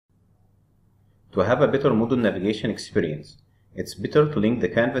To have a better model navigation experience, it's better to link the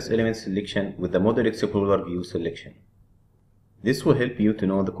canvas element selection with the Model Explorer view selection. This will help you to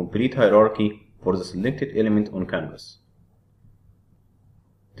know the complete hierarchy for the selected element on canvas.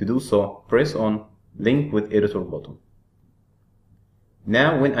 To do so, press on Link with Editor button.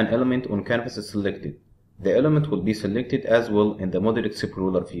 Now when an element on canvas is selected, the element will be selected as well in the Model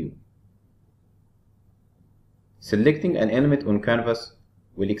Explorer view. Selecting an element on canvas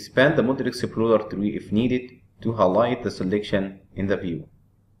will expand the Model Explorer tree if needed to highlight the selection in the view.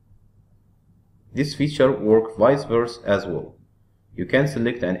 This feature works vice versa as well. You can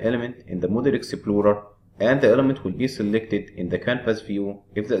select an element in the Model Explorer and the element will be selected in the canvas view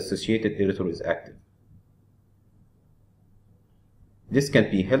if the associated editor is active. This can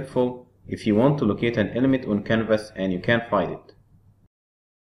be helpful if you want to locate an element on canvas and you can't find it.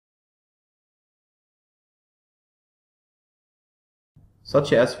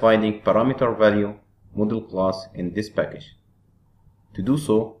 Such as finding parameter value model class in this package. To do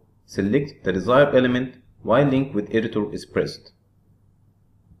so, select the desired element while Link with Editor is pressed.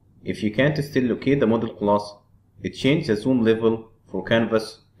 If you can't still locate the model class, change the zoom level for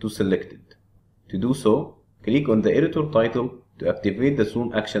canvas to selected. To do so, click on the editor title to activate the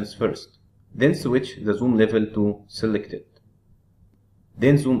zoom actions first. Then switch the zoom level to selected.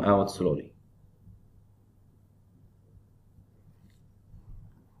 Then zoom out slowly.